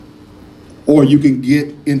or you can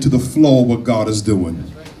get into the flow of what God is doing.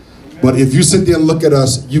 But if you sit there and look at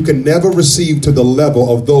us, you can never receive to the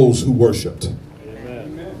level of those who worshiped.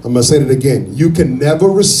 I'm going to say it again. You can never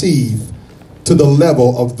receive to the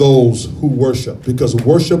level of those who worship, because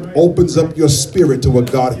worship opens up your spirit to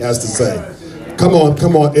what God has to say. Come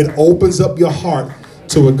on. It opens up your heart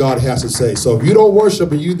to what God has to say. So if you don't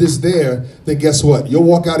worship and you just there, then guess what? You'll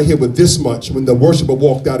walk out of here with this much when the worshiper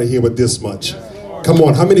walked out of here with this much. Come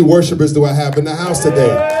on. How many worshipers do I have in the house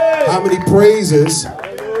today? How many praises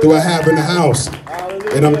do I have in the house?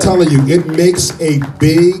 And I'm telling you, it makes a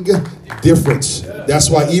big difference. That's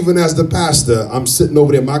why even as the pastor, I'm sitting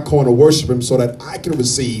over there in my corner worshiping so that I can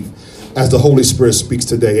receive as the Holy Spirit speaks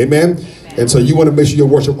today. Amen? And so you want to make sure you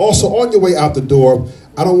worship. Also, on your way out the door,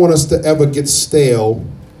 I don't want us to ever get stale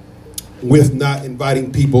with not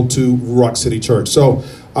inviting people to Rock City Church. So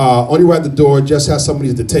on your way out the door, just have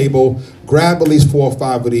somebody at the table. Grab at least 4 or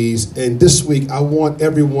 5 of these. And this week, I want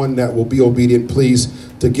everyone that will be obedient, please,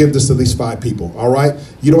 to give this to at least 5 people. All right?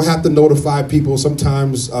 You don't have to know the 5 people.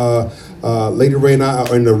 Sometimes Lady Ray and I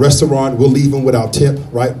are in the restaurant. We'll leave them without tip,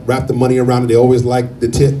 right? Wrap the money around it. They always like the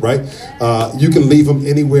tip, right? You can leave them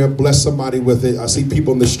anywhere. Bless somebody with it. I see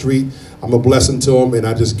people in the street. I'm a blessing to them, and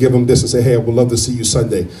I just give them this and say, hey, I would love to see you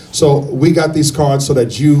Sunday. So we got these cards so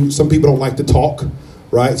that some people don't like to talk,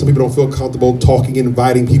 right? Some people don't feel comfortable talking,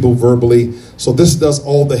 inviting people verbally. So this does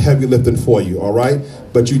all the heavy lifting for you, all right?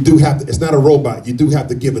 But you do have to, it's not a robot. You do have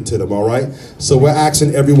to give it to them, all right? So we're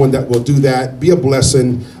asking everyone that will do that. Be a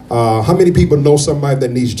blessing. How many people know somebody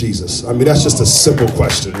that needs Jesus? I mean, that's just a simple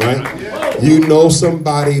question, right? You know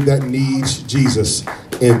somebody that needs Jesus.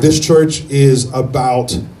 And this church is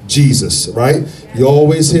about Jesus, right? You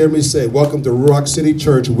always hear me say, welcome to Rock City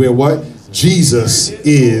Church, where what? Jesus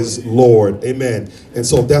is Lord. Amen. And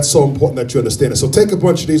so that's so important that you understand it. So take a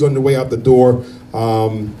bunch of these on the way out the door.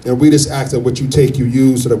 And we just ask that what you take, you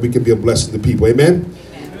use so that we can be a blessing to people. Amen.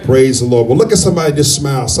 Praise the Lord. Well, look at somebody, just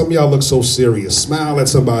smile. Some of y'all look so serious. Smile at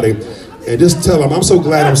somebody and just tell them, I'm so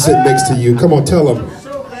glad I'm sitting next to you. Come on, tell them.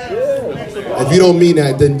 If you don't mean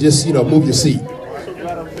that, then just, move your seat.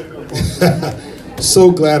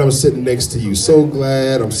 So glad I'm sitting next to you. So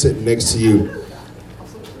glad I'm sitting next to you.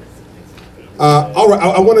 All right,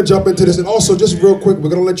 I want to jump into this. And also, just real quick, we're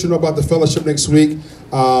going to let you know about the fellowship next week.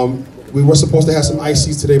 We were supposed to have some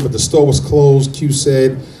ices today, but the store was closed, Q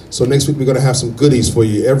said. So next week, we're going to have some goodies for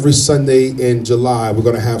you. Every Sunday in July, we're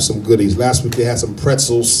going to have some goodies. Last week, they had some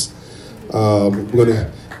pretzels. We're going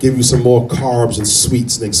to give you some more carbs and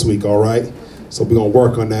sweets next week, all right? So we're going to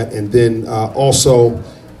work on that. And then also,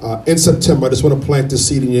 in September, I just want to plant this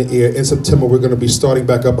seed in your ear. In September, we're going to be starting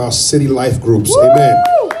back up our city life groups. Woo! Amen.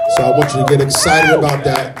 So I want you to get excited about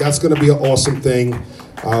that. That's going to be an awesome thing.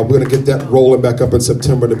 We're going to get that rolling back up in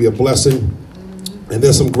September to be a blessing. And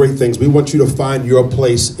there's some great things. We want you to find your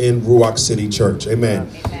place in Ruach City Church. Amen.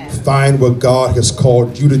 Find what God has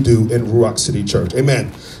called you to do in Ruach City Church.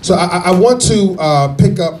 Amen. So I want to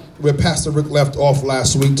pick up where Pastor Rick left off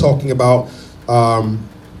last week, talking about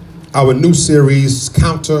our new series,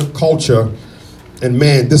 Counter Culture. And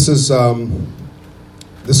man, this is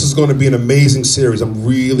going to be an amazing series. I'm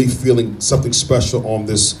really feeling something special on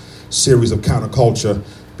this series of counterculture,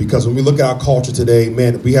 because when we look at our culture today,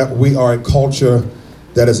 man, we are a culture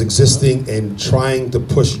that is existing and trying to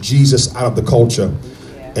push Jesus out of the culture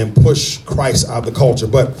and push Christ out of the culture.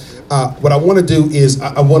 But what I want to do is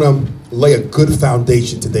I want to lay a good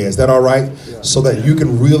foundation today. Is that all right? Yeah. So that you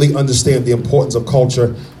can really understand the importance of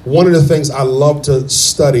culture. One of the things I love to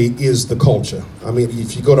study is the culture. I mean,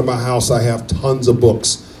 if you go to my house, I have tons of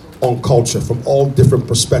books on culture from all different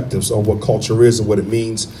perspectives on what culture is and what it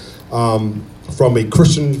means. From a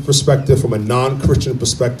Christian perspective, from a non-Christian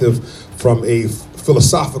perspective, from a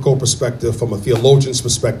philosophical perspective, from a theologian's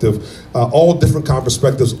perspective, all different kind of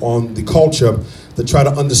perspectives on the culture to try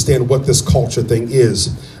to understand what this culture thing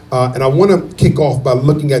is. And I want to kick off by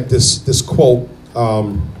looking at this quote,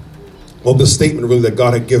 or this statement really that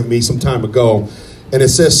God had given me some time ago. And it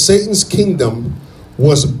says, Satan's kingdom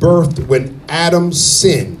was birthed when Adam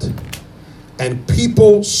sinned, and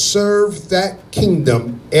people serve that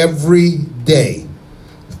kingdom every day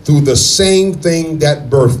through the same thing that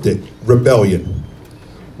birthed it, rebellion.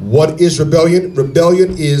 What is rebellion?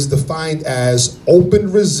 Rebellion is defined as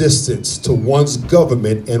open resistance to one's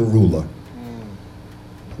government and ruler.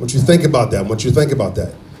 I want you to think about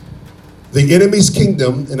that. The enemy's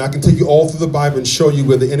kingdom, and I can take you all through the Bible and show you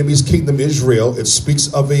where the enemy's kingdom is real. It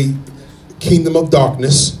speaks of a kingdom of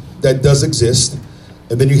darkness that does exist.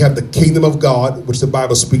 And then you have the kingdom of God, which the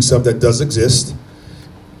Bible speaks of, that does exist.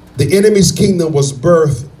 The enemy's kingdom was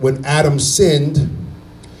birthed when Adam sinned.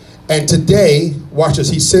 And today, watch this,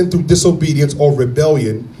 he sinned through disobedience or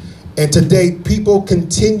rebellion. And today, people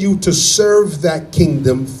continue to serve that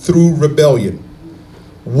kingdom through rebellion.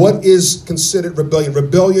 What is considered rebellion?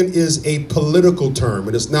 Rebellion is a political term.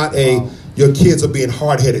 It is not a, your kids are being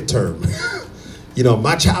hard-headed term. You know,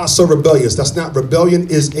 my child's so rebellious. That's not, rebellion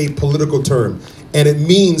is a political term. And it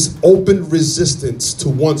means open resistance to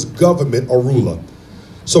one's government or ruler.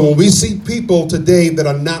 So when we see people today that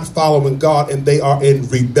are not following God and they are in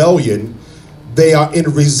rebellion, they are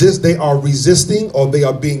resisting, or they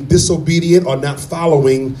are being disobedient or not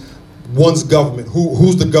following one's government.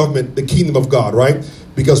 Who's the government? The kingdom of God, right?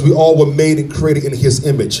 Because we all were made and created in his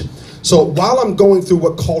image. So while I'm going through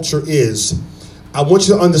what culture is, I want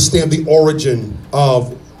you to understand the origin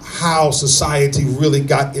of how society really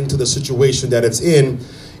got into the situation that it's in.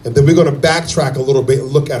 And then we're going to backtrack a little bit and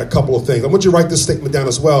look at a couple of things. I want you to write this statement down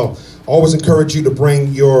as well. I always encourage you to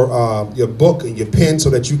bring your book and your pen so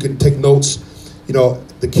that you can take notes. You know,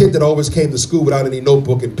 the kid that always came to school without any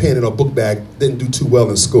notebook and pen and a book bag didn't do too well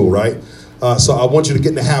in school, right? So I want you to get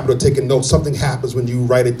in the habit of taking notes. Something happens when you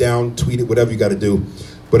write it down, tweet it, whatever you got to do.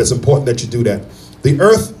 But it's important that you do that. The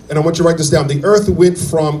earth, and I want you to write this down, the earth went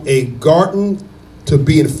from a garden to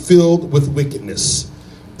being filled with wickedness.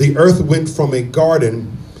 The earth went from a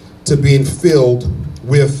garden to being filled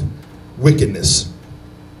with wickedness.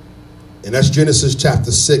 And that's Genesis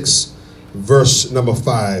chapter 6, verse number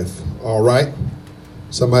 5. All right?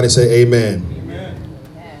 Somebody say amen. Amen.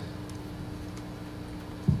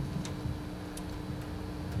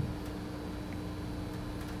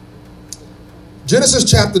 Genesis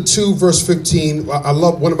chapter 2, verse 15. I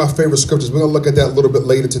love one of my favorite scriptures. We're going to look at that a little bit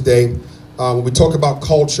later today. When we talk about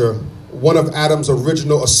culture, one of Adam's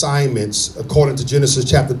original assignments, according to Genesis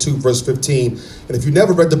chapter 2, verse 15. And if you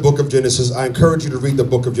never read the book of Genesis, I encourage you to read the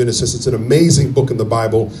book of Genesis. It's an amazing book in the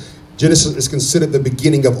Bible. Genesis is considered the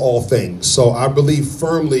beginning of all things. So I believe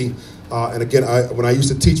firmly, and again, when I used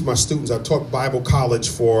to teach my students, I taught Bible college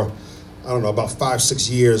for, I don't know, about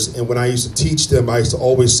 5-6 years. And when I used to teach them, I used to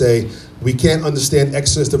always say, we can't understand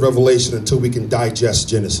Exodus to Revelation until we can digest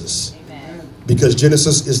Genesis. Because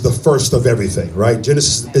Genesis is the first of everything, right?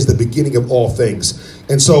 Genesis is the beginning of all things.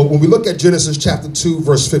 And so when we look at Genesis chapter 2,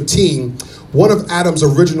 verse 15, one of Adam's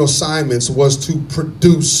original assignments was to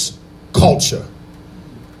produce culture.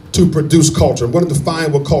 To produce culture. I'm going to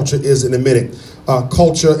define what culture is in a minute.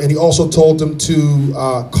 Culture, and he also told them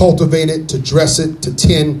to cultivate it, to dress it, to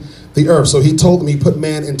tend the earth. So he told them, he put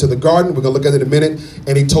man into the garden. We're going to look at it in a minute.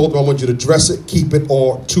 And he told them, I want you to dress it, keep it,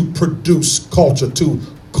 or to produce culture, to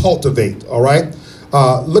cultivate, all right?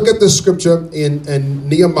 Look at this scripture in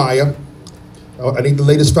Nehemiah. I need to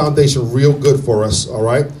lay this foundation real good for us, all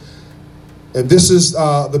right? And this is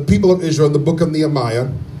the people of Israel in the book of Nehemiah.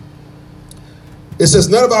 It says,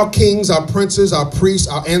 none of our kings, our princes, our priests,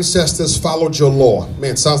 our ancestors followed your law.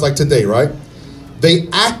 Man, sounds like today, right? They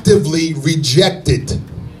actively rejected.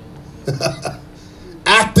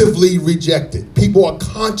 Actively rejected. People are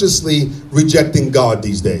consciously rejecting God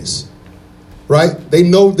these days. Right? They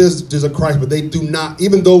know there's a Christ, but they do not.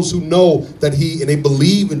 Even those who know that and they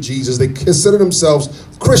believe in Jesus, they consider themselves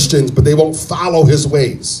Christians, but they won't follow his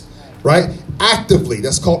ways. Right? Actively.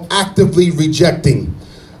 That's called actively rejecting.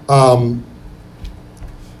 They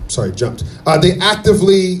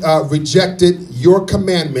actively rejected your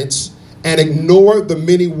commandments and ignored the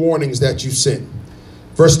many warnings that you sent.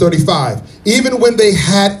 Verse 35. Even when they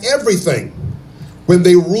had everything, when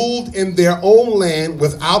they ruled in their own land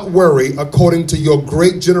without worry, according to your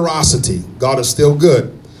great generosity, God is still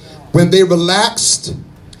good. When they relaxed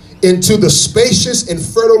into the spacious and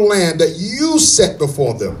fertile land that you set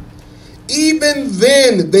before them, even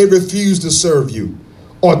then they refused to serve you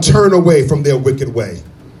or turn away from their wicked way.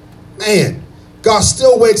 Man, God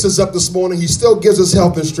still wakes us up this morning. He still gives us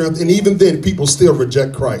health and strength. And even then, people still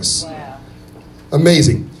reject Christ. Wow.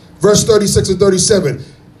 Amazing. Verse 36 and 37.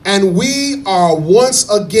 And we are once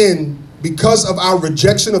again, because of our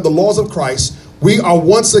rejection of the laws of Christ, we are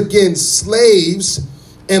once again slaves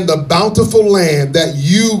in the bountiful land that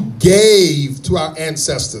you gave to our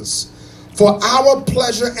ancestors for our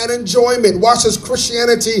pleasure and enjoyment. Watch this.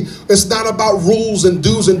 Christianity is not about rules and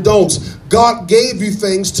do's and don'ts. God gave you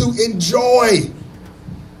things to enjoy.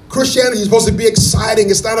 Christianity is supposed to be exciting.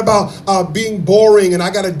 It's not about being boring and I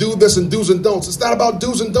got to do this and do's and don'ts. It's not about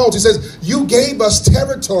do's and don'ts. He says, you gave us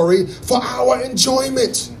territory for our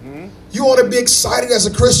enjoyment. Mm-hmm. You ought to be excited as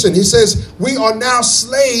a Christian. He says, we are now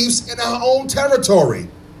slaves in our own territory.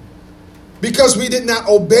 Because we did not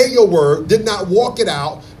obey your word, did not walk it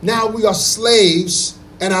out, now we are slaves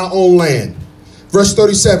in our own land. Verse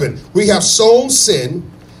 37, we have sown sin,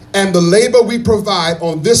 and the labor we provide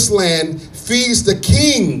on this land feeds the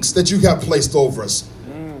kings that you have placed over us.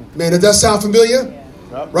 Man, does that sound familiar?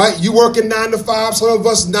 Right? You working 9 to 5, some of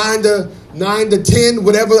us 9 to 10,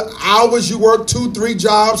 whatever hours you work, 2-3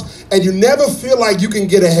 jobs, and you never feel like you can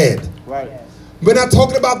get ahead. Right. We're not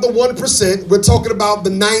talking about the 1%. We're talking about the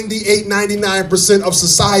 98, 99% of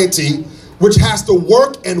society, which has to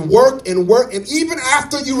work and work and work. And even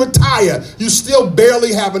after you retire, you still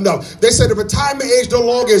barely have enough. They say the retirement age no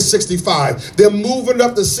longer is 65. They're moving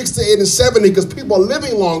up to 68 and 70 because people are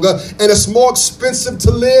living longer and it's more expensive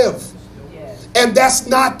to live. And that's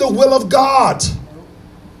not the will of God.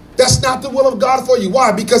 That's not the will of God for you.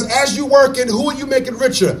 Why? Because as you working, who are you making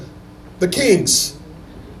richer? The kings,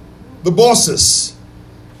 the bosses,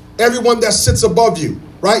 everyone that sits above you,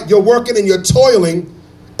 right? You're working and you're toiling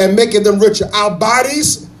and making them richer. Our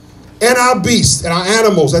bodies and our beasts and our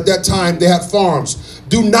animals at that time, they had farms,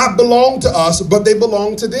 do not belong to us, but they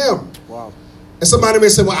belong to them. Wow. And somebody may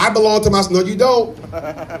say, well, I belong to myself. No, you don't.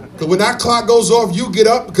 Because when that clock goes off, you get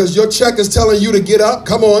up because your check is telling you to get up.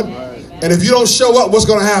 Come on. Right. And if you don't show up, what's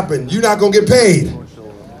going to happen? You're not going to get paid.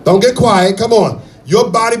 Don't get quiet. Come on. Your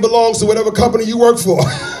body belongs to whatever company you work for.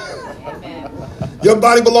 Your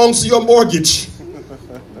body belongs to your mortgage.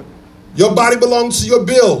 Your body belongs to your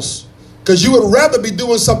bills. Because you would rather be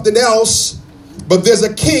doing something else, but there's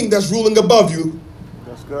a king that's ruling above you.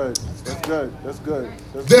 That's good. That's good. That's good.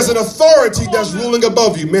 There's an authority that's ruling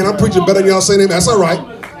above you. Man, I'm preaching better than y'all saying amen. That's all right.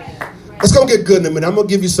 Let's go get good in a minute. I'm going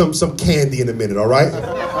to give you some candy in a minute, all right?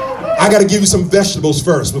 I got to give you some vegetables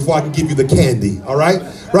first before I can give you the candy, all right?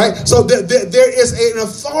 Right? So there is an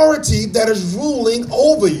authority that is ruling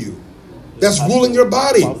over you. That's ruling your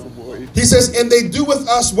body. He says, and they do with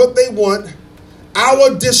us what they want.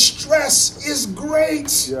 Our distress is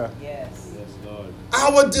great. Yeah. Yes.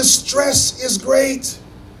 Our distress is great.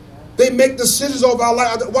 They make decisions over our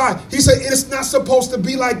life. Why? He said, it is not supposed to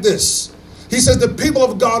be like this. He says the people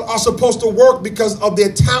of God are supposed to work because of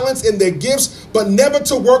their talents and their gifts, but never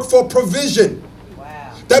to work for provision.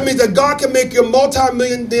 Wow. That means that God can make you a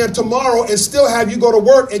multi-millionaire tomorrow and still have you go to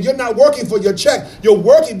work and you're not working for your check. You're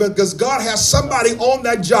working because God has somebody on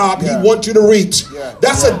that job He wants you to reach. Yeah.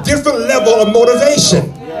 That's a different level of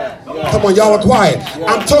motivation. Come on, y'all are quiet.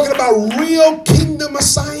 I'm talking about real kingdom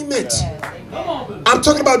assignment. I'm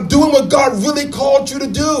talking about doing what God really called you to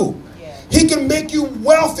do. He can make you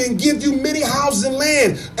wealthy and give you many houses and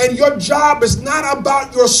land. And your job is not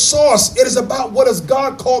about your source. It is about what has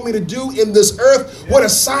God called me to do in this earth. What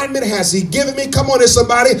assignment has He given me? Come on here,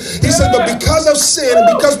 somebody. He said, but because of sin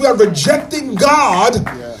and because we are rejecting God,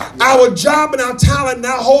 our job and our talent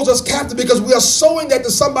now holds us captive because we are sowing that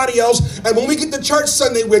to somebody else. And when we get to church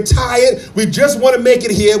Sunday, we're tired. We just want to make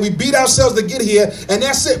it here. We beat ourselves to get here. And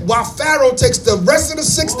that's it. While Pharaoh takes the rest of the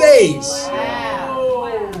 6 days.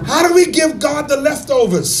 How do we give God the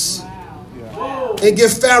leftovers and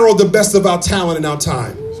give Pharaoh the best of our talent and our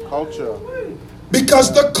time? It's culture.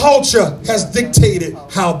 Because the culture has dictated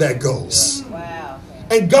how that goes.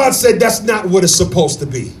 And God said that's not what it's supposed to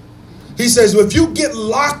be. He says, if you get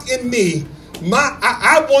locked in me,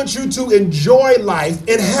 I want you to enjoy life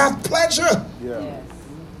and have pleasure.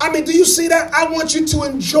 I mean, do you see that? I want you to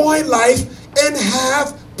enjoy life and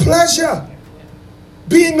have pleasure.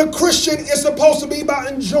 Being a Christian is supposed to be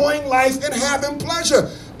about enjoying life and having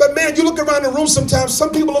pleasure. But man, you look around the room sometimes, some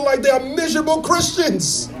people look like they are miserable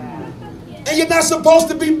Christians. And you're not supposed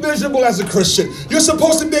to be miserable as a Christian. You're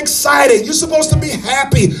supposed to be excited. You're supposed to be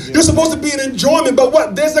happy. You're supposed to be in enjoyment. But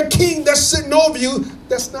what? There's a king that's sitting over you.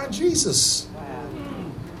 That's not Jesus.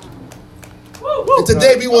 And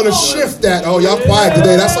today we want to shift that. Oh, y'all quiet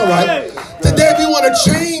today. That's all right. Today we want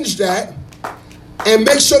to change that. And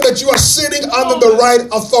make sure that you are sitting under the right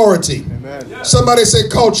authority. Amen. Somebody say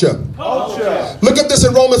culture. Culture. Look at this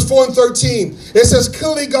in Romans 4:13. It says,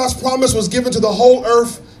 clearly God's promise was given to the whole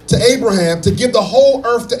earth to Abraham, to give the whole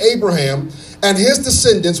earth to Abraham, and his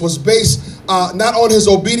descendants was based not on his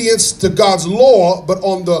obedience to God's law, but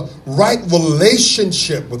on the right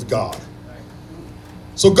relationship with God.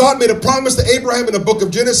 So God made a promise to Abraham in the book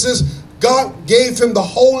of Genesis. God gave him the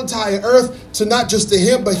whole entire earth to not just to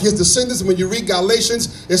him, but his descendants. And when you read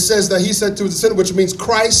Galatians, it says that he said to his descendant, which means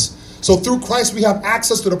Christ. So through Christ, we have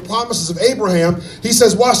access to the promises of Abraham. He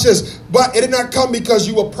says, watch this. But it did not come because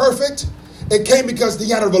you were perfect. It came because he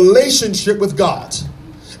had a relationship with God.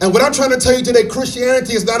 And what I'm trying to tell you today,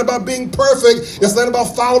 Christianity is not about being perfect. It's not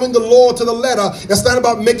about following the law to the letter. It's not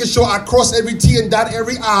about making sure I cross every T and dot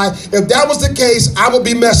every I. If that was the case, I would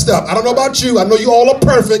be messed up. I don't know about you. I know you all are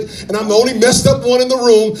perfect, and I'm the only messed up one in the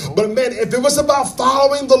room. But man, if it was about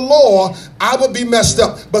following the law, I would be messed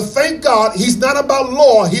up. But thank God, He's not about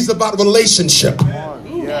law. He's about relationship.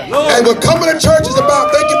 And what coming to church is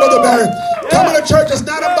about, thank you, Brother Barry. Coming to church is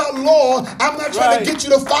not about law. I'm not trying to get you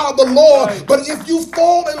to follow the law. But if you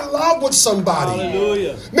fall in love with somebody,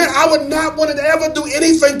 man, I would not want to ever do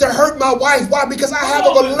anything to hurt my wife. Why? Because I have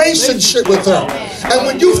a relationship with her. And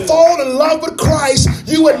when you fall in love with Christ,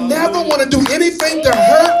 you would never want to do anything to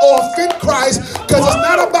hurt or offend Christ, because it's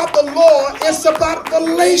not about the law, it's about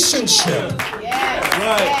relationship.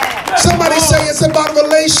 Somebody say it's about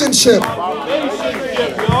relationship.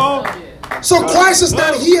 So Christ is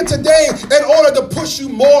not here today in order to push you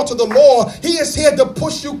more to the law. He is here to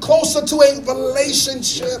push you closer to a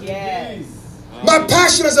relationship. My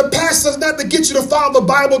passion as a pastor is not to get you to follow the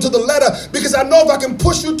Bible to the letter, because I know if I can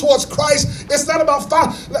push you towards Christ, it's not about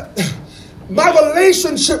my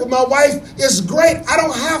relationship with my wife is great. I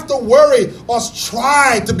don't have to worry or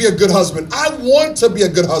try to be a good husband. I want to be a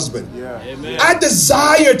good husband. I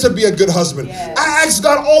desire to be a good husband. I ask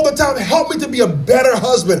God all the time, help me to be a better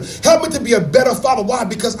husband. Help me to be a better father. Why?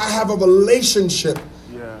 Because I have a relationship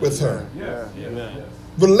with her.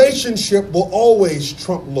 Relationship will always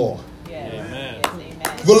trump law.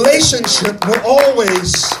 Relationship will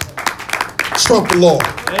always trump law.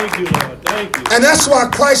 Thank you, Lord. Thank you. And that's why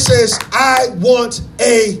Christ says, I want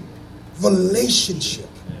a relationship.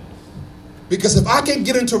 Because if I can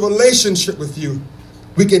get into a relationship with you,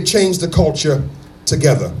 we can change the culture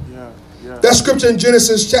together. That scripture in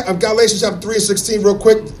Galatians chapter 3:16, real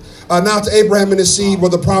quick. Now to Abraham and his seed were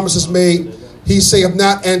the promises made. He saith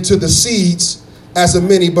not, and to the seeds as of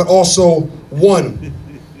many, but also one.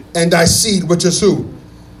 And thy seed, which is who?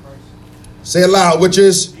 Say it loud, which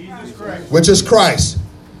is Christ.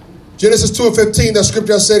 Genesis 2:15, that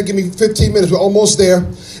scripture I said, give me 15 minutes, we're almost there.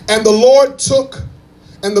 And the Lord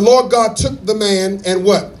God took the man and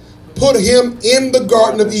what? Put him in the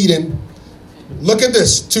Garden of Eden. Look at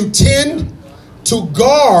this. To tend, to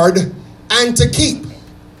guard, and to keep.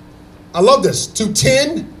 I love this. To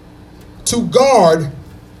tend, to guard,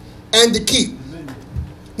 and to keep.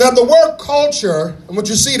 Now the word culture, I want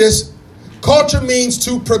you to see this. Culture means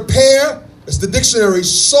to prepare, it's the dictionary,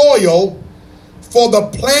 soil for the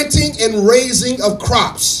planting and raising of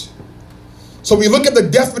crops. So we look at the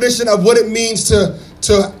definition of what it means to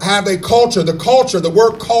have a culture. The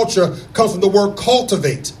word culture comes from the word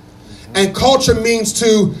cultivate. And culture means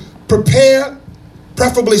to prepare,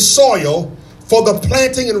 preferably soil, for the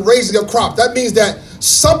planting and raising of crops. That means that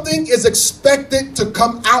something is expected to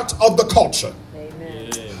come out of the culture. Amen.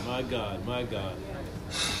 Yeah, my God, my God.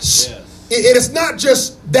 Yes. It is not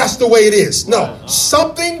just that's the way it is. No,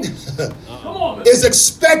 something is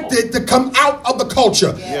expected to come out of the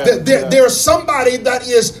culture. There is somebody that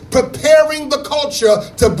is preparing the culture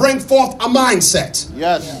to bring forth a mindset.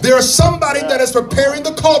 There is somebody that is preparing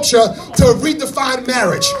the culture to redefine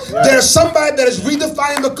marriage. There is somebody that is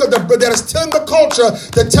redefining that is telling the culture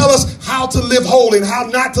to tell us how to live holy and how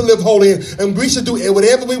not to live holy, and we should do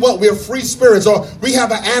whatever we want. We're free spirits, or we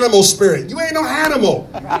have an animal spirit. You ain't no animal.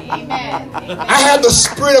 I have the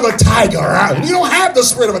spirit of a tiger. Right? You don't have the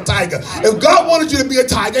spirit of a tiger. If God wanted you to be a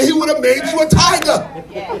tiger, he would have made you a tiger.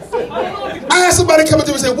 I had somebody come up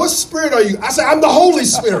to me and say, what spirit are you? I said, I'm the Holy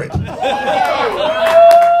Spirit. I'm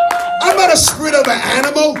not a spirit of an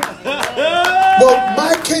animal. Well,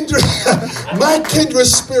 my kindred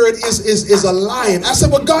spirit is a lion. I said,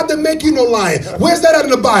 well, God didn't make you no lion. Where's that at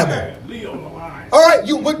in the Bible? All right,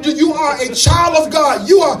 you are a child of God.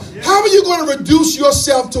 How are you going to reduce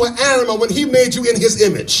yourself to an animal when he made you in his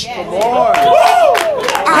image?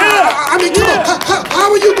 I mean, come on.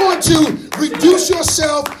 How are you going to reduce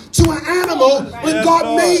yourself to an animal when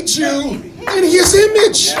God made you in his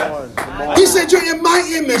image? He said, you're in my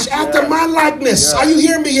image, after my likeness. Are you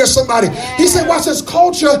hearing me here, somebody? He said, watch this,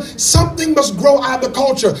 culture, something must grow out of the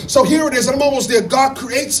culture. So here it is, I'm almost there. God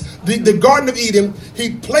creates the Garden of Eden.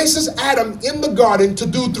 He places Adam in the garden to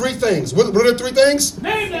do three things. What are the three things?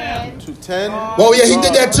 Name them. To tend. Well, yeah, he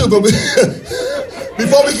did that too, but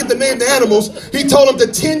before we get to name the animals, he told them to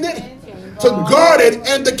tend it, to guard it,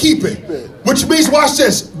 and to keep it. Which means, watch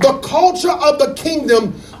this, the culture of the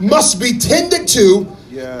kingdom must be tended to,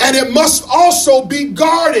 and it must also be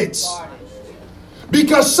guarded.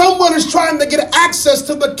 Because someone is trying to get access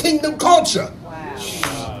to the kingdom culture.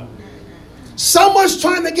 Someone's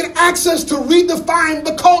trying to get access to redefine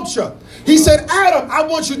the culture. He said, Adam, I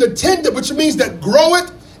want you to tend it, which means that grow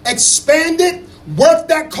it, expand it, work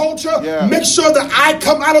that culture, make sure that I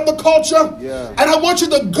come out of the culture, and I want you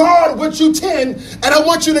to guard what you tend, and I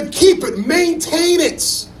want you to keep it, maintain it,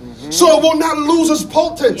 so it will not lose its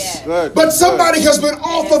potence. But somebody has been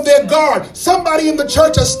off of their guard. Somebody in the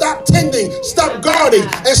church has stopped tending, stopped guarding,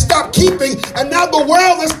 and stopped keeping, and now the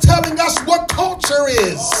world is telling us what culture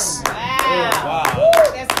is.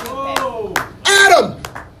 Adam,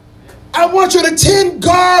 I want you to tend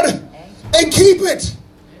God and keep it.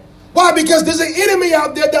 Why? Because there's an enemy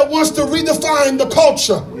out there that wants to redefine the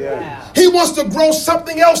culture. Yeah. He wants to grow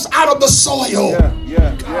something else out of the soil.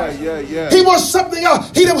 Yeah. He wants something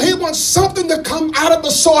else. He wants something to come out of the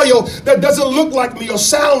soil that doesn't look like me or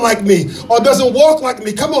sound like me or doesn't walk like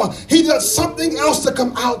me. Come on. He does something else to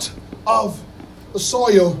come out of the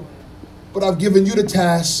soil. But I've given you the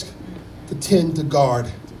task to tend, to guard,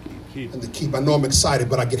 and to keep. I know I'm excited,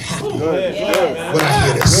 but I get happy when I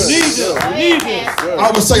hear this. I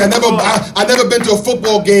would say I never been to a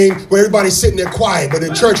football game where everybody's sitting there quiet, but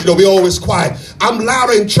in church, we always quiet. I'm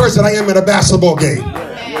louder in church than I am at a basketball game.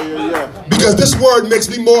 Because this word makes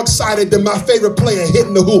me more excited than my favorite player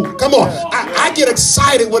hitting the hoop. Come on. I get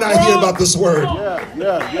excited when I hear about this word.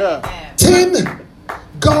 Tend,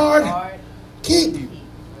 guard, keep.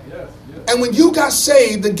 And when you got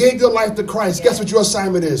saved and gave your life to Christ, guess what your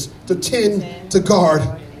assignment is? To tend, to guard,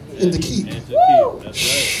 and to keep.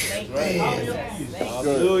 That's right.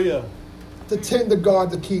 Hallelujah. To tend, to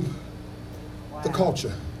guard, to keep the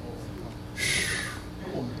culture.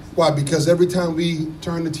 Why? Because every time we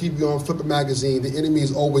turn the TV on, flip a magazine, the enemy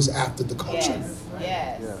is always after the culture.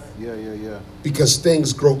 Yeah. Because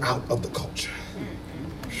things grow out of the culture.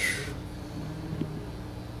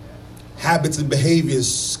 Habits and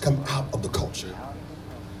behaviors come out of the culture.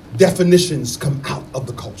 Definitions come out of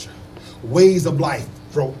the culture. Ways of life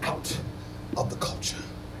grow out of the culture.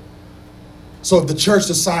 So if the church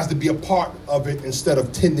decides to be a part of it instead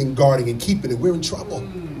of tending, guarding, and keeping it, we're in trouble.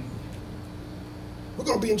 We're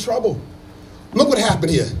going to be in trouble. Look what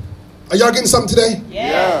happened here. Are y'all getting something today?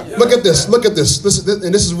 Yeah. Look at this. Look at this.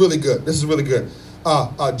 And this is really good. This is really good.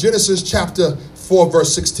 Genesis chapter 4,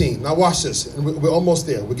 verse 16. Now watch this. And we're almost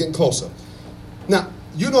there. We're getting closer. Now,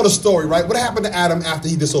 you know the story, right? What happened to Adam after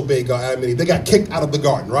he disobeyed God? Adam and Eve? They got kicked out of the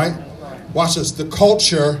garden, right? Watch this. The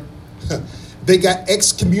culture, they got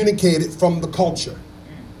excommunicated from the culture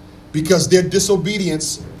because their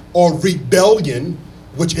disobedience or rebellion,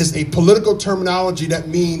 which is a political terminology that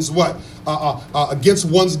means what? Against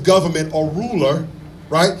one's government or ruler,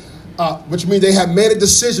 right? Which means they have made a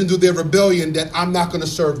decision through their rebellion that I'm not going to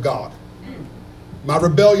serve God. My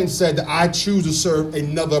rebellion said that I choose to serve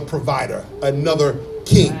another provider, another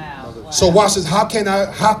king. Wow. So watch this. How can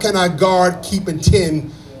I guard, keep, and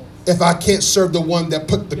tend if I can't serve the one that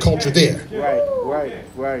put the culture there?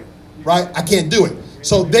 Right? I can't do it.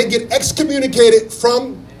 So they get excommunicated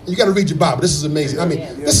from. You got to read your Bible. This is amazing. I mean,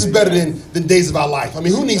 this is better than Days of Our Life. I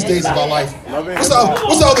mean, who needs Days of Our Life? What's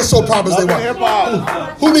the other soap operas they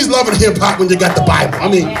want? Who needs Love and Hip Hop when you got the Bible? I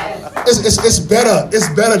mean, it's better. It's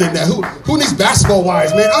better than that. Who needs Basketball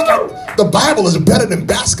Wives, man? The Bible is better than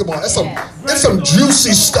basketball. There's some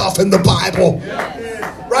juicy stuff in the Bible.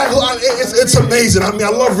 Right? It's amazing. I mean, I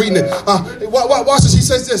love reading it. Watch this. He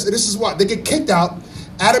says this. And this is what. They get kicked out.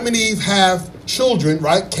 Adam and Eve have children,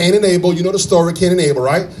 right? Cain and Abel. You know the story, Cain and Abel,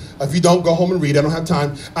 right? If you don't, go home and read. I don't have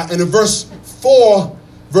time. And in verse 4,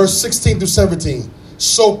 verse 16 through 17.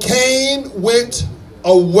 So Cain went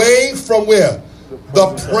away from where?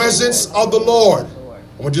 The presence of the Lord.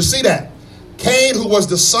 I want you to see that. Cain, who was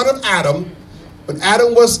the son of Adam, when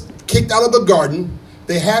Adam was kicked out of the garden,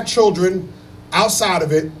 they had children outside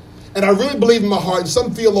of it. And I really believe in my heart, and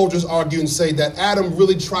some theologians argue and say that Adam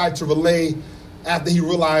really tried to relay, after he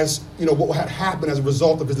realized, what had happened as a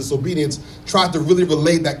result of his disobedience, tried to really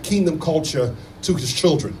relay that kingdom culture to his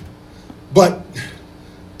children. But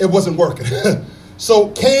it wasn't working. So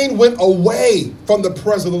Cain went away from the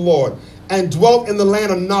presence of the Lord and dwelt in the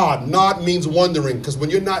land of Nod. Nod means wandering, because when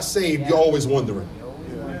you're not saved, you're always wandering.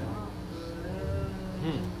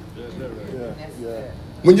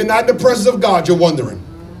 When you're not in the presence of God, you're wandering.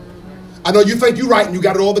 I know you think you're right and you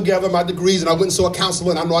got it all together, my degrees, and I went and saw a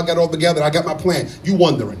counselor and I know I got it all together, I got my plan. You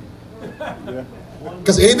wondering.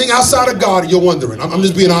 Because anything outside of God, you're wondering. I'm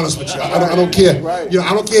just being honest with you. I don't care. I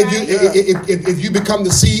don't care if you become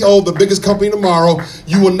the CEO of the biggest company tomorrow,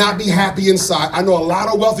 you will not be happy inside. I know a lot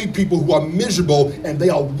of wealthy people who are miserable and they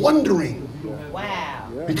are wondering.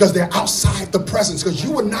 Wow. Because they're outside the presence. Because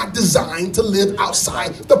you were not designed to live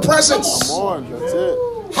outside the presence. Come on, that's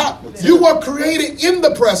it. You were created in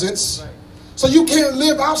the presence. So you can't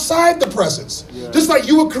live outside the presence. Yeah. Just like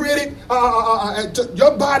you were created,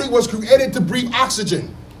 your body was created to breathe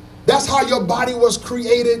oxygen. That's how your body was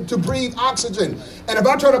created, to breathe oxygen. And if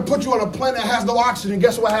I try to put you on a planet that has no oxygen,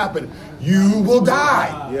 guess what happened? You will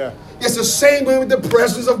die. Yeah. It's the same way with the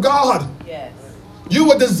presence of God. Yes. You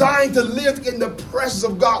were designed to live in the presence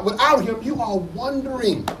of God. Without him, you are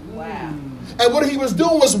wandering. Wow. And what he was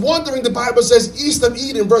doing was wandering, the Bible says, east of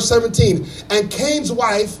Eden, verse 17. And Cain's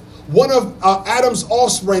wife one of Adam's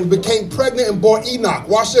offspring, became pregnant and bore Enoch.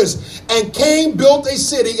 Watch this. And Cain built a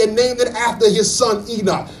city and named it after his son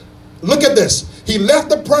Enoch. Look at this. He left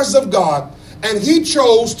the presence of God and he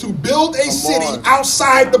chose to build a city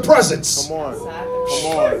outside the presence. Come on.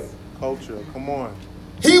 Come on. Culture. Come on.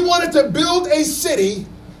 He wanted to build a city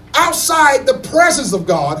outside the presence of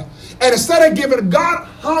God. And instead of giving God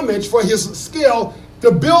homage for his skill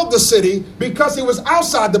to build the city, because he was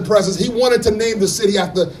outside the presence, he wanted to name the city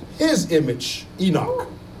after his image, Enoch.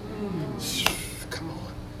 Come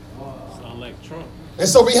on. Sound like Trump. And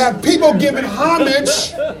so we have people giving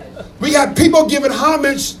homage. We have people giving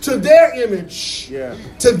homage to their image,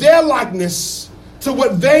 to their likeness, to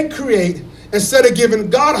what they create, instead of giving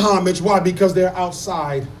God homage. Why? Because they're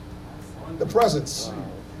outside the presence.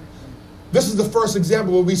 This is the first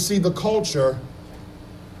example where we see the culture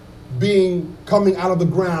coming out of the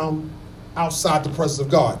ground outside the presence of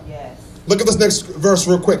God. Yes. Look at this next verse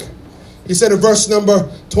real quick. He said in verse number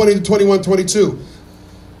 20 to 21, 22,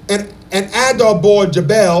 and Adar bore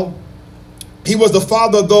Jabal. He was the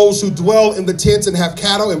father of those who dwell in the tents and have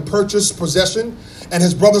cattle and purchase possession. And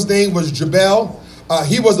his brother's name was Jabal.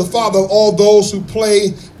 He was the father of all those who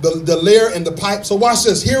play the lyre and the pipe. So watch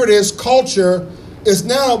this. Here it is. Culture is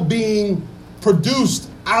now being produced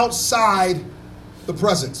outside the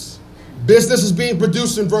presence. Business is being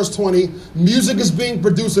produced in verse 20. Music is being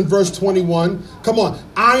produced in verse 21. Come on.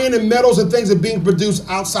 Iron and metals and things are being produced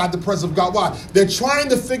outside the presence of God. Why? They're trying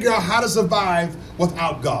to figure out how to survive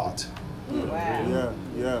without God. Wow.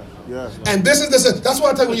 Yeah. And that's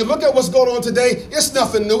why I tell you, when you look at what's going on today, it's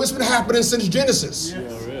nothing new. It's been happening since Genesis.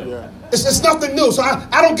 It's nothing new. So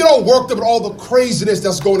I don't get all worked up with all the craziness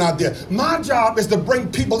that's going out there. My job is to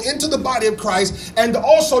bring people into the body of Christ and to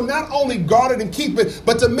also not only guard it and keep it,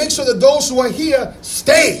 but to make sure that those who are here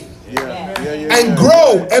stay. And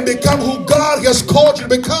grow and become who God has called you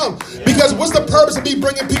to become. Because what's the purpose of me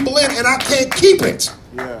bringing people in and I can't keep it?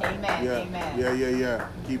 Yeah.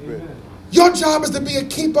 Keep it. Your job is to be a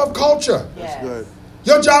keeper of culture. That's good.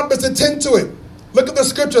 Your job is to tend to it. Look at the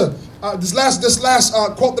scripture. This last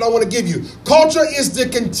quote that I want to give you. Culture is the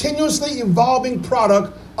continuously evolving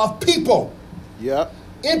product of people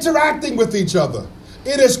interacting with each other.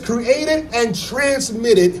 It is created and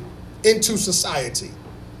transmitted into society.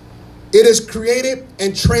 It is created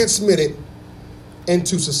and transmitted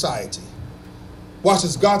into society. Watch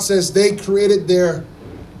this. God says they created their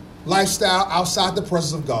lifestyle outside the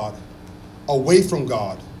presence of God, away from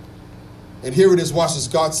God. And here it is. Watch this.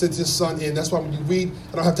 God sent his son in. That's why when you read,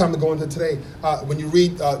 I don't have time to go into today. When you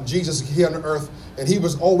read Jesus here on the earth, and he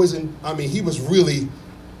was always he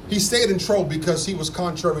stayed in trouble because he was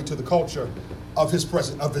contrary to the culture of his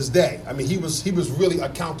day. I mean, he was really a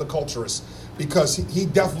counterculturist because he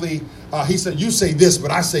definitely, he said, you say this,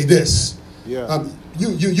 but I say this.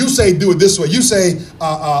 You say do it this way. You say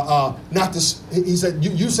not this. He said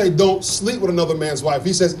you say don't sleep with another man's wife.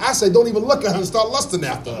 He says I say don't even look at her and start lusting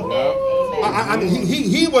after her. I mean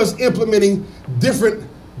he was implementing different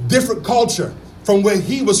culture from where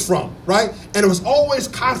he was from, right? And it was always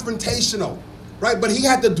confrontational, right? But he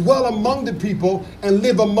had to dwell among the people and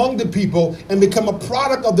live among the people and become a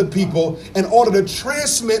product of the people in order to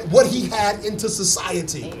transmit what he had into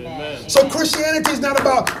society. Amen. So Christianity is not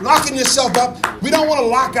about locking yourself up. We don't want to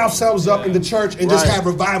lock ourselves up in the church and just have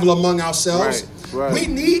revival among ourselves. Right. We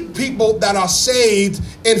need people that are saved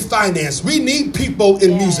in finance. We need people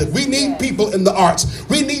in music. We need people in the arts.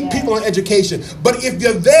 We need people in education. But if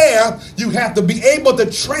you're there, you have to be able to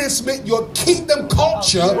transmit your kingdom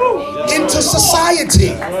culture into society.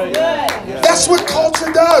 That's what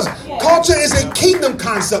culture does. Culture is a kingdom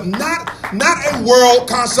concept, not a world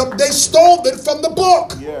concept. They stole it from the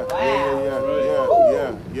book.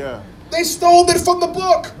 They stole it from the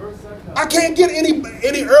book. I can't get any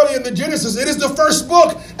earlier than Genesis. It is the first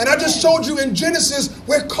book. And I just showed you in Genesis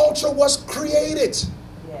where culture was created.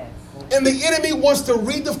 And the enemy wants to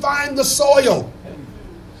redefine the soil.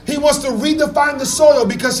 He wants to redefine the soil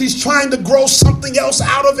because he's trying to grow something else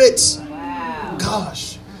out of it.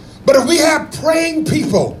 Gosh. But if we have praying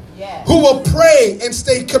people who will pray and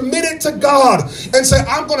stay committed to God and say,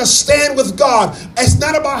 I'm going to stand with God. It's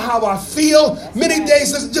not about how I feel. Many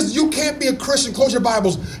days, you can't be a Christian. Close your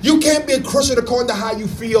Bibles. You can't be a Christian according to how you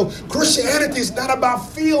feel. Christianity is not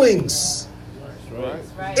about feelings.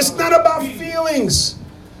 It's not about feelings.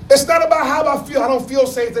 It's not about how I feel. I don't feel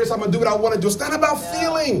safe today, so I'm going to do what I want to do. It's not about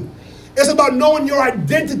feeling. It's about knowing your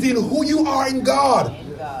identity and who you are in God.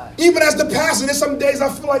 Even as the pastor, there's some days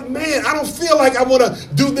I feel like, man, I don't feel like I want to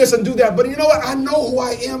do this and do that. But you know what? I know who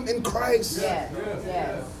I am in Christ.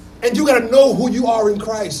 And you got to know who you are in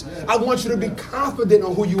Christ. I want you to be confident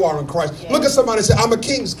on who you are in Christ. Look at somebody and say, I'm a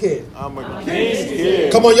king's kid. I'm a king's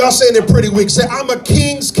kid. Come on, y'all saying it pretty weak. Say, I'm a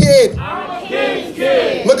king's kid. I'm a king's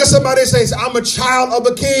kid. Look at somebody and say, I'm a child of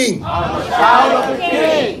the king. I'm a child of the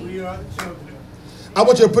king. I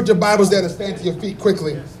want you to put your Bibles down and stand to your feet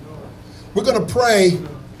quickly. We're going to pray.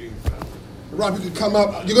 Rob, you can come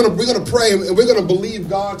up. We're going to pray, and we're going to believe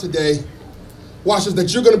God today. Watch this,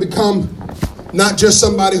 that you're going to become not just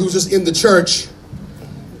somebody who's just in the church,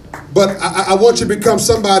 but I want you to become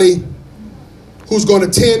somebody who's going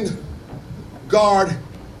to tend, guard,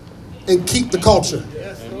 and keep the culture.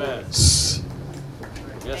 Yes, amen.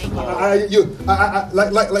 Yes,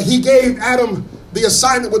 like he gave Adam the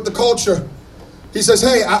assignment with the culture. He says,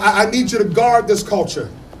 hey, I need you to guard this culture.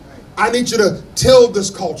 I need you to till this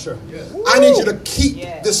culture. I need you to keep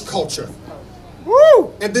this culture.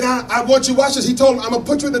 Woo! And then I want you, watch this. He told him, I'm going to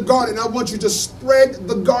put you in the garden. I want you to spread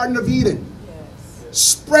the Garden of Eden. Yes.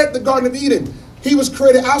 Spread the Garden of Eden. He was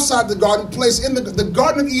created outside the garden, placed in the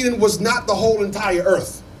Garden of Eden was not the whole entire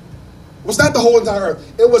earth. It was not the whole entire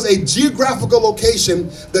earth. It was a geographical location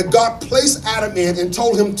that God placed Adam in and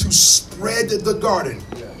told him to spread the garden.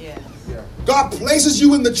 Yeah. Yeah. God places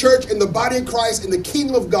you in the church, in the body of Christ, in the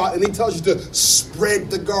kingdom of God, and he tells you to spread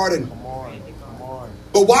the garden.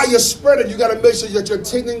 But while you're spreading, you got to make sure that you're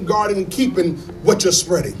tending, guarding, and keeping what you're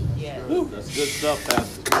spreading. Yeah. That's good stuff,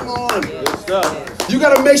 Pastor. Come on. Good stuff. You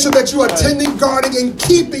got to make sure that you are tending, guarding, and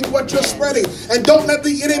keeping what you're spreading. And don't let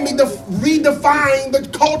the enemy redefine the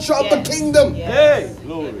culture of the kingdom. Hey,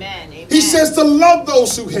 Lord. Amen. He says to love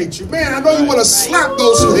those who hate you. Man, I know you want to slap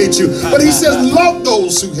those who hate you, but he says love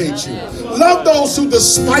those who hate you. Love those who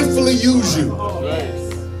despitefully use you.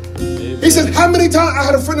 He said, how many times, I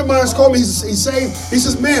had a friend of mine call me, he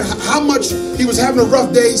says, man, how much, he was having a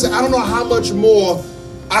rough day. He said, I don't know how much more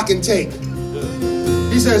I can take.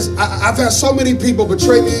 He says, I've had so many people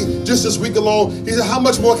betray me just this week alone. He said, how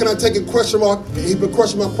much more can I take? And question mark. He put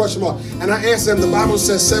question mark, question mark. And I answered him, the Bible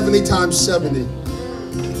says 70 times 70.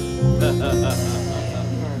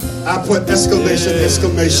 I put exclamation,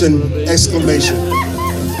 exclamation, exclamation.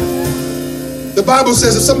 The Bible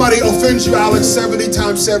says if somebody offends you, Alex, 70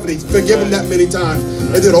 times 70, forgive them that many times.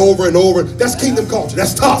 And then over and over. That's kingdom culture.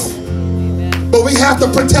 That's tough. But we have to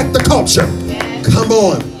protect the culture. Come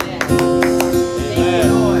on.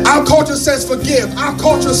 Our culture says forgive. Our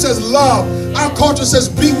culture says love. Our culture says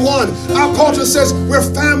be one. Our culture says we're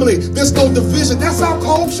family. There's no division. That's our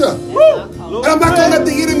culture. And I'm not going to let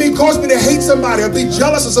the enemy cause me to hate somebody or be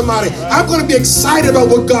jealous of somebody. I'm going to be excited about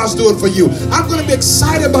what God's doing for you. I'm going to be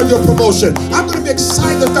excited about your promotion. I'm going to be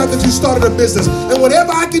excited the fact that you started a business. And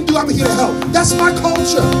whatever I can do, I'm here to help. That's my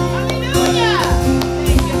culture. Hallelujah.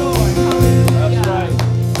 Thank you, Lord. That's right.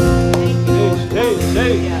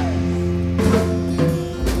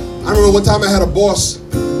 I remember one time I had a boss.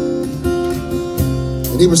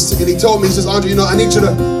 And he told me, he says, Andre, I need you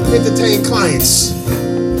to entertain clients.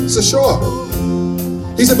 I said, sure.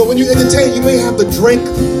 He said, but when you entertain, you may have to drink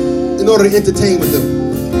in order to entertain with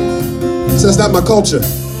them. He said, that's not my culture.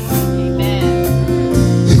 Amen.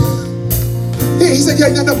 He said,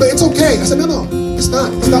 yeah, no, but it's okay. I said, no, it's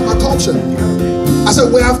not. It's not my culture. I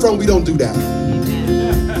said, where I'm from, we don't do that.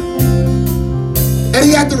 And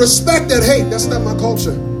he had to respect that, hey, that's not my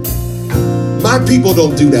culture. My people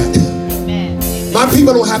don't do that. My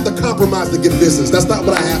people don't have to compromise to get business. That's not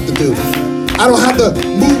what I have to do. I don't have to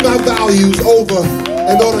move my values over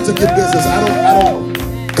in order to get business. I don't.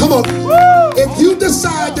 Come on. If you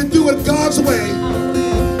decide to do it God's way,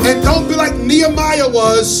 and don't be like Nehemiah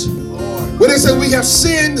was, where they said we have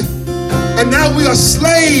sinned, and now we are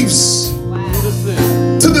slaves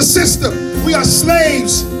to the system. We are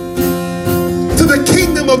slaves to the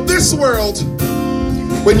kingdom of this world,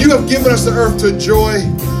 when you have given us the earth to enjoy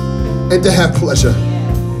and to have pleasure.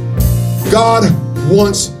 God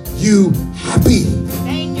wants you happy.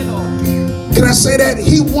 Thank you, Lord. Can I say that?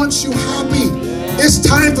 He wants you happy. It's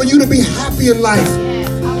time for you to be happy in life. Yes.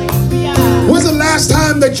 Hallelujah. When's the last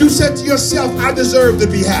time that you said to yourself, I deserve to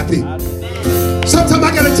be happy? Sometimes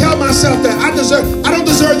I gotta tell myself that I don't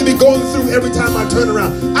deserve to be going through every time I turn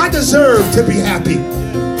around. I deserve to be happy.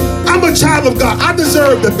 I'm a child of God. I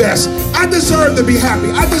deserve the best. I deserve to be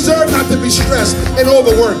happy. I deserve not to be stressed and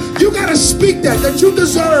overworked. You got to speak that you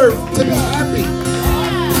deserve to be happy.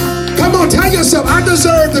 Come on, tell yourself, I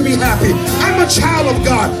deserve to be happy. I'm a child of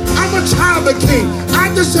God. I'm a child of the King. I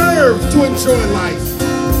deserve to enjoy life.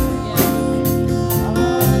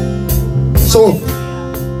 So,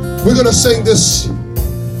 we're going to sing this,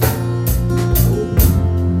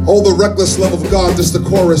 oh, the reckless love of God, this is the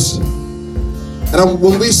chorus. And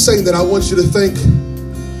when we sing that, I want you to think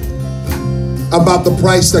about the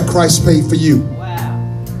price that Christ paid for you. Wow.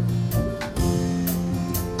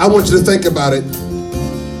 I want you to think about it.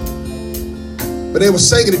 But they were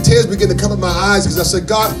singing and tears began to come in my eyes because I said,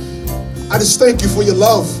 God, I just thank you for your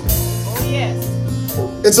love. Oh, yes.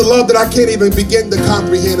 It's a love that I can't even begin to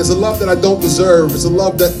comprehend. It's a love that I don't deserve. It's a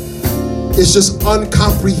love that is just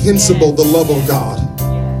uncomprehensible, the love of God.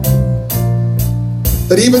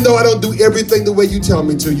 That even though I don't do everything the way you tell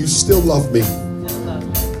me to, you still love me.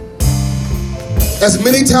 As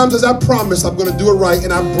many times as I promise I'm going to do it right,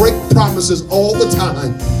 and I break promises all the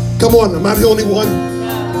time. Come on, am I the only one?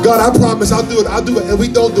 God, I promise I'll do it, and we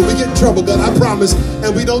don't do it. We get in trouble, God, I promise,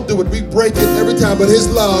 and we don't do it. We break it every time, but his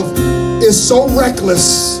love is so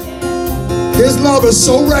reckless. His love is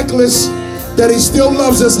so reckless that he still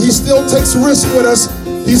loves us. He still takes risks with us.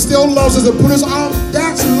 He still loves us and put his arms.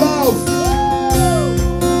 That's love.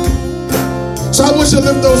 So I want you to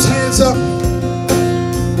lift those hands up.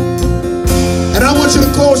 And I want you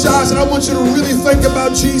to close your eyes and I want you to really think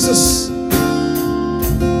about Jesus.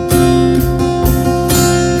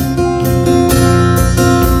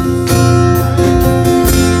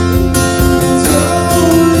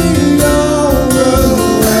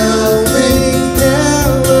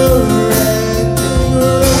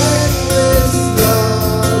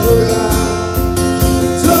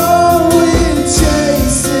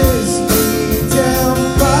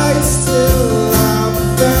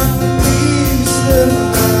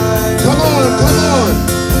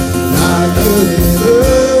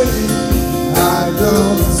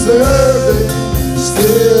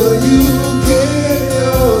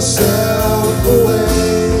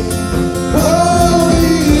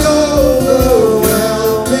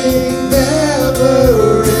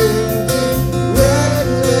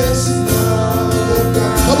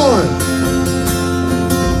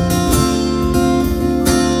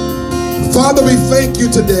 Father, we thank you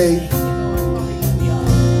today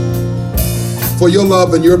for your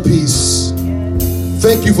love and your peace.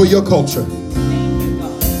 Thank you for your culture.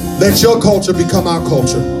 Let your culture become our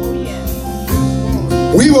culture.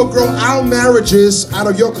 We will grow our marriages out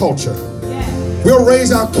of your culture. We'll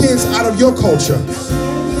raise our kids out of your culture.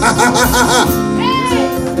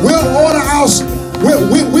 We'll order our,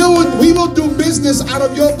 we will do business out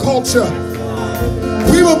of your culture.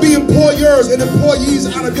 We will be employers and employees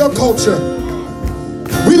out of your culture.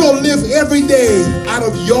 We will live every day out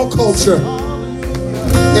of your culture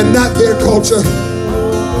and not their culture.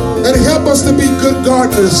 And help us to be good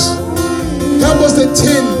gardeners. Help us to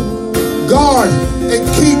tend, guard, and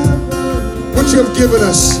keep what you have given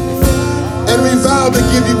us. And we vow to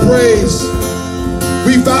give you praise.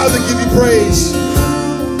 We vow to give you praise.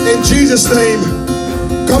 In Jesus' name.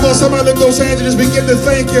 Come on, somebody lift those hands and just begin to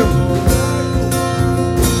thank him.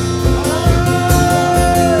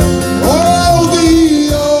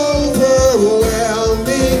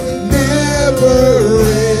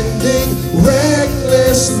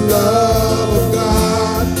 Love of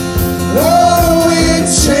God. Oh, it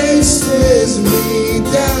chases me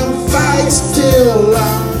down, fights till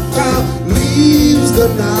I'm found, leaves the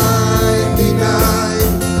 99.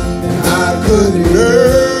 I couldn't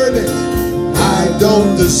earn it, I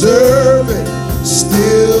don't deserve it,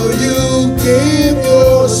 still you gave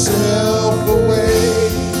yourself away.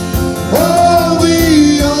 Oh,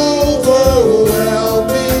 the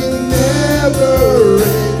overwhelming,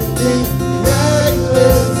 never-ending,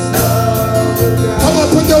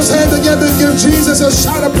 put those hands together and give Jesus a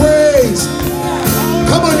shout of praise.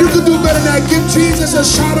 Come on, you can do better than that. Give Jesus a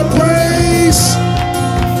shout of praise.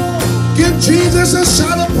 Give Jesus a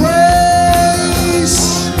shout of praise.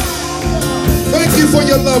 Thank you for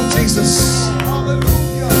your love, Jesus.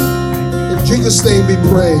 In Jesus' name we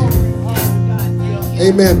pray.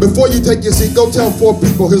 Amen. Before you take your seat, go tell 4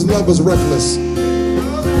 people his love is reckless.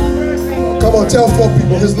 Come on, tell 4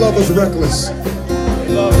 people his love is reckless.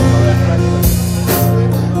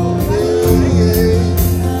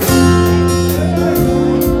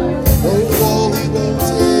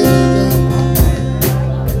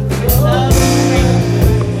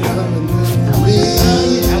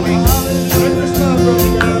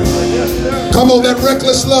 Come on, that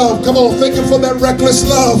reckless love. Come on, thank him for that reckless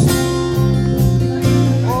love.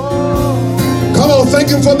 Come on, thank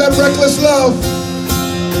him for that reckless love.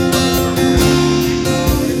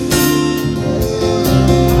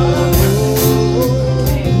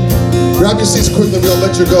 Grab your seats quickly, we'll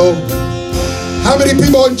let you go. How many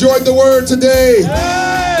people enjoyed the word today?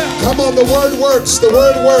 Come on, the word works. The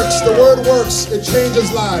word works. The word works. It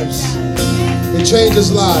changes lives. It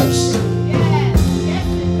changes lives.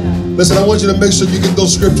 Listen, I want you to make sure you get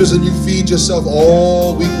those scriptures and you feed yourself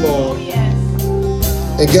all week long.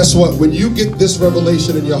 And guess what? When you get this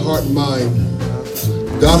revelation in your heart and mind,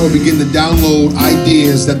 God will begin to download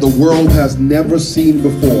ideas that the world has never seen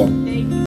before.